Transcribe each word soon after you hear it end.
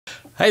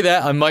Hey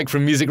there, I'm Mike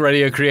from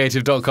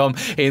musicradiocreative.com.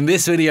 In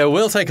this video,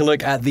 we'll take a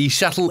look at the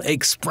Shuttle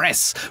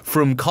Express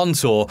from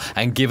Contour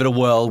and give it a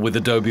whirl with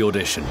Adobe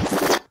Audition.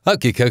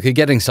 Okay,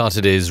 getting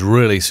started is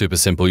really super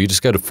simple. You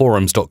just go to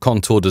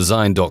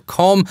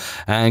forums.contourdesign.com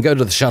and go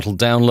to the Shuttle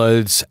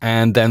downloads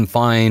and then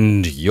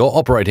find your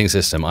operating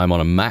system. I'm on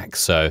a Mac,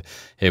 so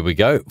here we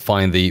go.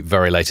 Find the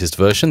very latest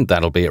version.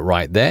 That'll be it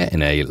right there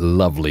in a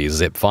lovely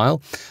zip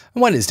file.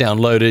 And when it's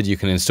downloaded, you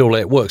can install it.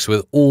 It works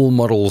with all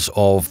models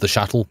of the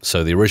Shuttle,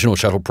 so the original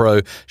Shuttle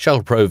Pro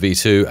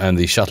V2, and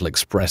the Shuttle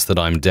Express that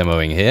I'm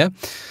demoing here.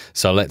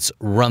 So let's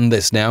run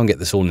this now and get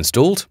this all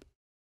installed.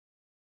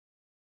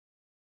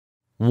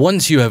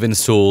 Once you have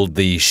installed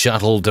the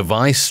Shuttle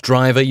device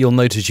driver, you'll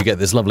notice you get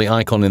this lovely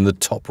icon in the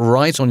top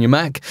right on your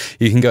Mac.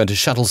 You can go into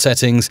Shuttle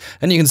settings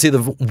and you can see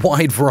the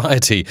wide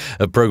variety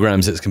of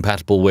programs it's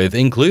compatible with,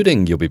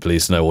 including, you'll be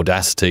pleased to know,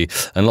 Audacity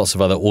and lots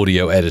of other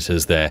audio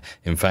editors there.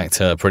 In fact,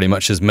 pretty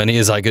much as many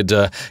as I could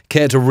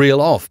care to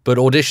reel off. But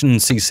Audition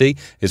CC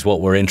is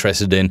what we're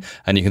interested in,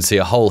 and you can see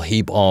a whole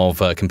heap of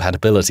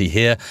compatibility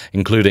here,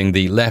 including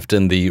the left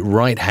and the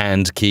right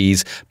hand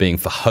keys being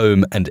for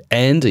home and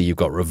end. You've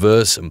got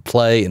reverse and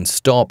play and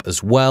stop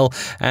as well,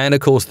 and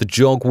of course the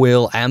jog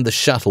wheel and the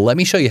shuttle. Let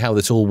me show you how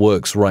this all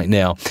works right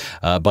now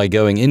by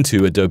going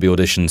into Adobe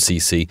Audition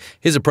CC.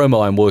 Here's a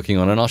promo I'm working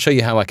on, and I'll show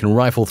you how I can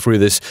rifle through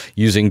this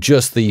using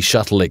just the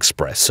Shuttle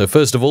Express. So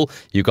first of all,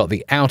 you've got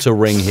the outer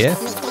ring here.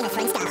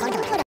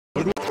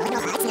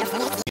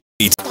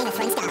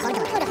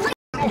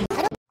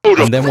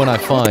 And then when I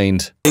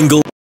find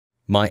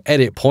my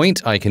edit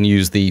point, I can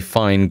use the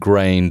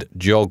fine-grained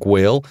jog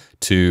wheel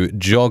to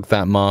jog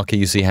that marker.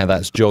 You see how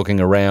that's jogging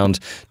around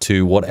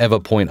to whatever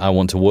point I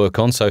want to work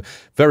on. So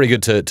very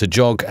good to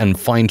jog and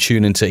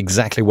fine-tune into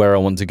exactly where I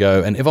want to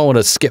go. And if I want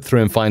to skip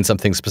through and find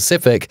something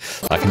specific,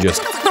 I can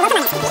just...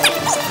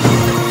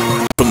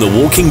 From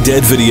the Walking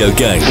Dead video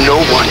game. No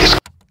one is...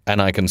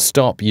 And I can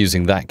stop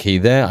using that key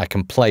there. I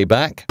can play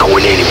back.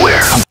 Going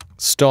anywhere.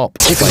 Stop,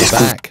 play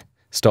back.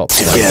 Stop,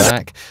 play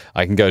back.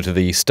 I can go to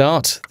the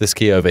start, this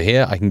key over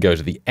here. I can go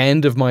to the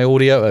end of my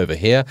audio over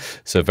here.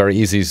 So very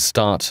easy to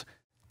start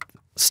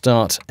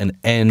and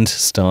end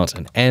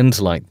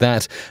like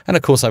that. And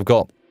of course I've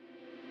got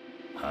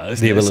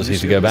the ability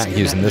to go back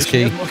using this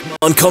key.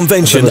 On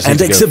Convention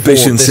and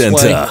Exhibition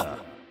Center.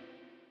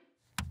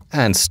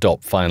 And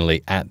stop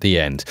finally at the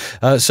end.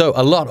 So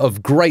a lot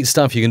of great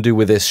stuff you can do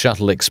with this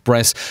Shuttle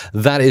Express.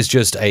 That is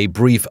just a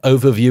brief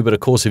overview, but of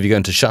course if you go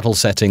into Shuttle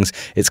settings,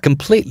 it's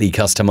completely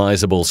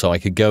customizable. So I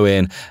could go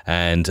in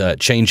and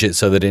change it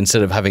so that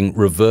instead of having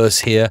reverse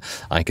here,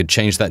 I could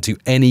change that to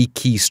any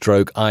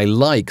keystroke I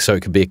like. So it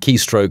could be a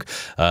keystroke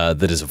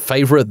that is a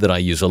favorite that I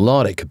use a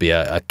lot. It could be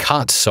a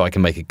cut, so I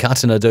can make a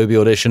cut in Adobe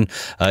Audition.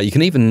 You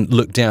can even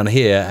look down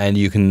here and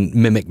you can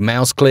mimic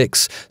mouse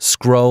clicks,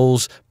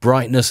 scrolls,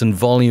 brightness and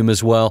volume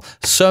as well.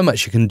 So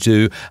much you can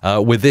do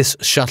with this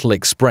Shuttle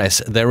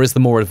Express. There is the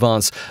more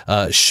advanced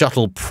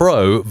Shuttle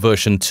Pro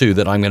version 2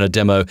 that I'm going to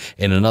demo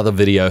in another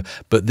video,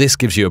 but this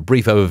gives you a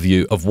brief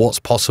overview of what's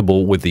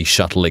possible with the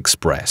Shuttle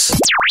Express.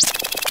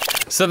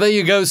 So there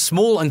you go,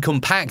 small and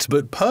compact,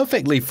 but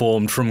perfectly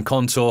formed from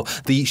Contour.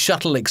 The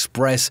Shuttle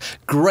Express,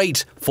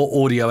 great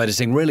for audio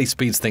editing, really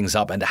speeds things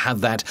up, and to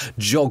have that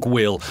jog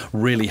wheel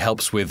really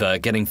helps with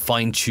getting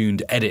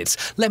fine-tuned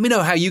edits. Let me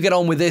know how you get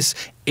on with this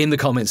in the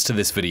comments to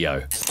this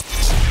video.